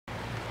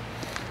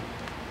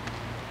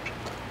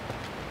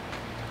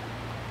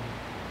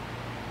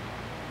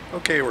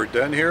Okay, we're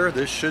done here.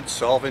 This should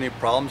solve any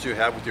problems you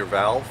have with your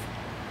valve.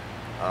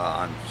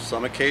 On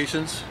some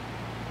occasions,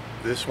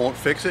 this won't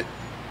fix it.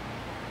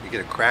 You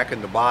get a crack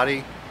in the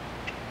body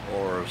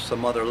or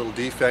some other little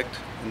defect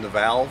in the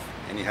valve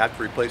and you have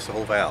to replace the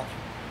whole valve.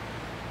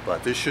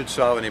 But this should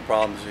solve any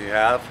problems you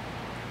have.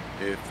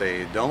 If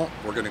they don't,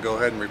 we're going to go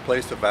ahead and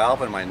replace the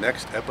valve. In my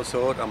next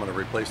episode, I'm going to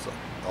replace the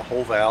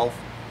whole valve,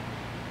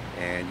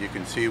 and you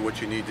can see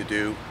what you need to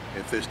do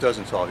if this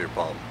doesn't solve your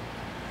problem.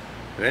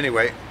 But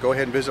anyway, go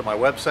ahead and visit my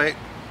website.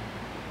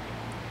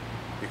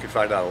 You can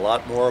find out a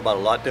lot more about a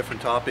lot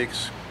different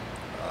topics.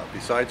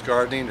 Besides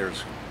gardening,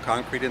 there's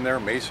concrete in there,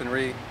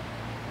 masonry,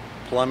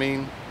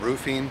 plumbing,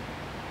 roofing,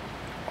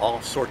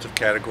 all sorts of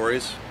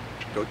categories.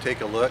 Go take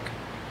a look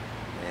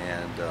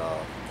and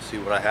see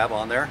what I have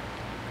on there.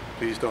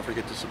 Please don't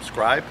forget to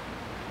subscribe.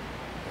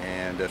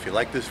 And if you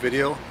like this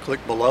video,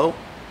 click below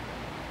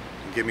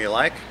and give me a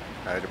like.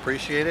 I'd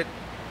appreciate it.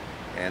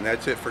 And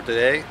that's it for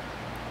today.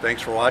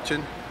 Thanks for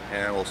watching,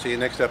 and we'll see you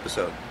next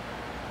episode.